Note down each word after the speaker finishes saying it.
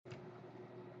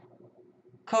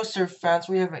coaster fans,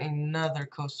 we have another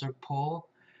coaster pull.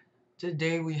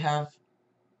 Today we have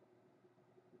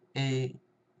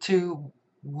two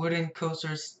wooden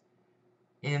coasters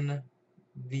in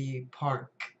the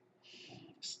park.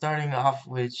 Starting off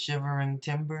with Shivering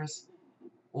Timbers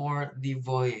or the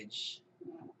Voyage.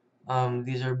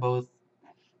 These are both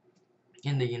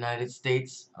in the United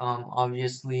States.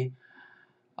 Obviously,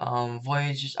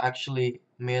 Voyage is actually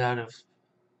made out of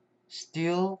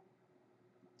steel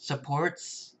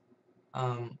supports,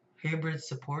 hybrid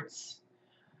supports,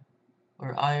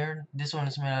 or iron. This one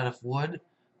is made out of wood.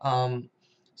 Um,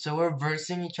 so we're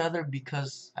versing each other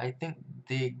because I think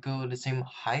they go the same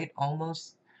height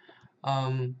almost.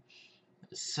 Um,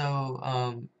 so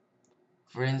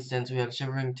for instance, we have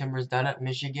Shivering Timbers down at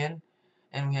Michigan,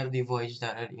 and we have the Voyage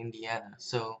down at Indiana.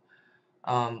 So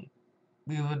um,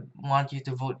 we would want you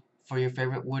to vote for your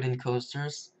favorite wooden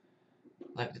coasters,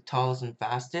 like the tallest and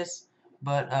fastest.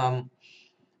 But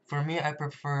for me, I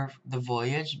prefer the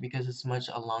Voyage because it's much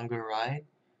a longer ride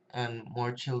and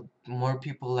more chill. More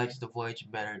people likes the Voyage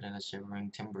better than the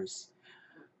Shivering Timbers.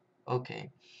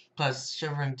 Okay. Plus,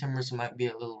 Shivering Timbers might be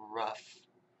a little rough.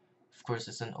 Of course,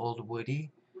 it's an old woody.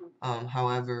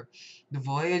 However, the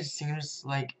Voyage seems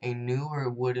like a newer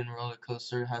wooden roller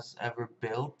coaster has ever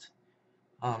built.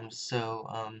 Um, so,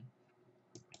 um,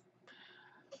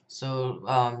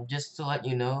 just to let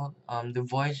you know, the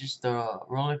Voyage is the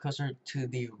roller coaster to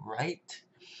the right,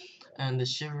 and the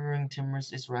Shivering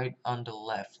Timbers is right on the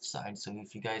left side. So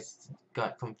if you guys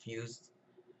got confused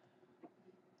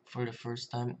for the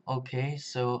first time, okay.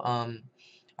 So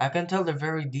I can tell they're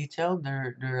very detailed.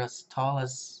 They're as tall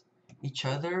as each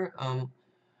other. I'm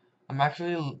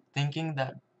actually thinking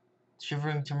that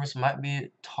Shivering Timbers might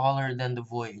be taller than the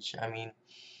Voyage. I mean,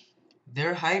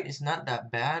 their height is not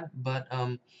that bad, but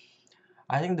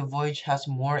I think the Voyage has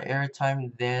more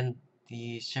airtime than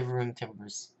the Shivering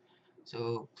Timbers.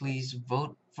 So please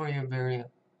vote for your very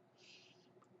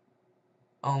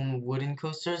own wooden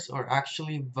coasters, or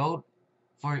actually vote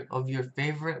for of your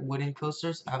favorite wooden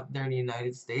coasters out there in the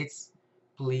United States.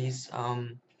 Please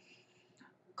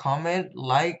comment,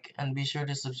 like, and be sure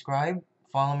to subscribe.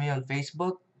 Follow me on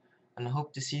Facebook, and I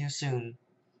hope to see you soon.